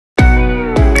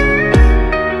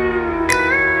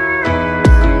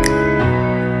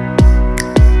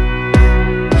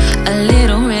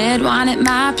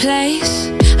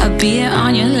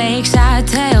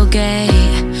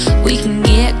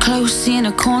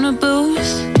a corner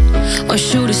booth, or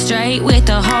shoot it straight with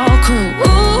the whole crew.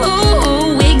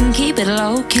 Ooh, we can keep it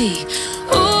low-key.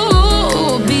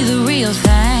 Ooh, be the real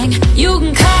thing. You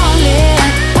can call it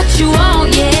what you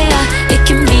want, yeah. It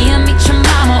can be a meet your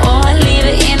mama or leave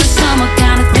it in the summer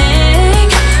kind of thing.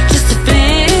 Just a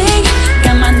fling.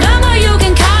 Got my number, you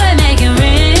can call it, make it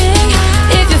ring.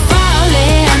 If you're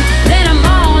falling, then I'm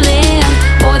all in.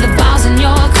 Boy, the ball's in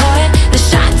your court, the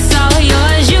shot's all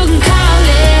yours. You can call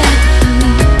it,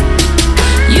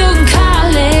 you can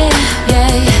call it,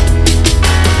 yeah.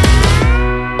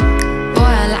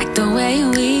 Boy, I like the way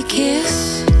we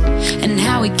kiss and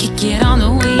how we kick it on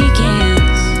the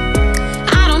weekends.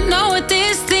 I don't know what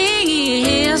this thing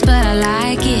is, but I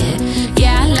like it,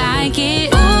 yeah, I like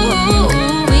it. Ooh,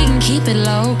 we can keep it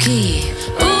low-key.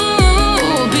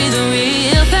 Ooh, be the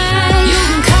real thing. You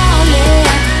can call it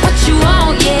what you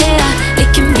want, yeah. It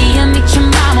can be a meet your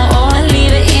mama or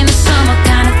leave it in the summer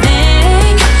kind of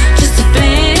thing. Just a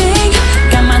fling.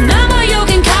 Got my number, you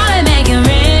can call it, make it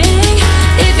ring.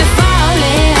 If you're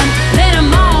falling, then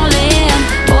I'm all in.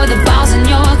 Boy, the ball's in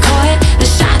your court, the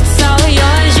shot's all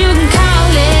yours. You can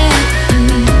call it,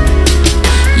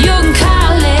 you can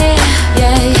call it,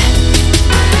 yeah.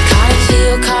 Call it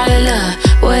chill, call it love,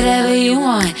 whatever you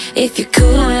want. If you're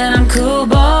cool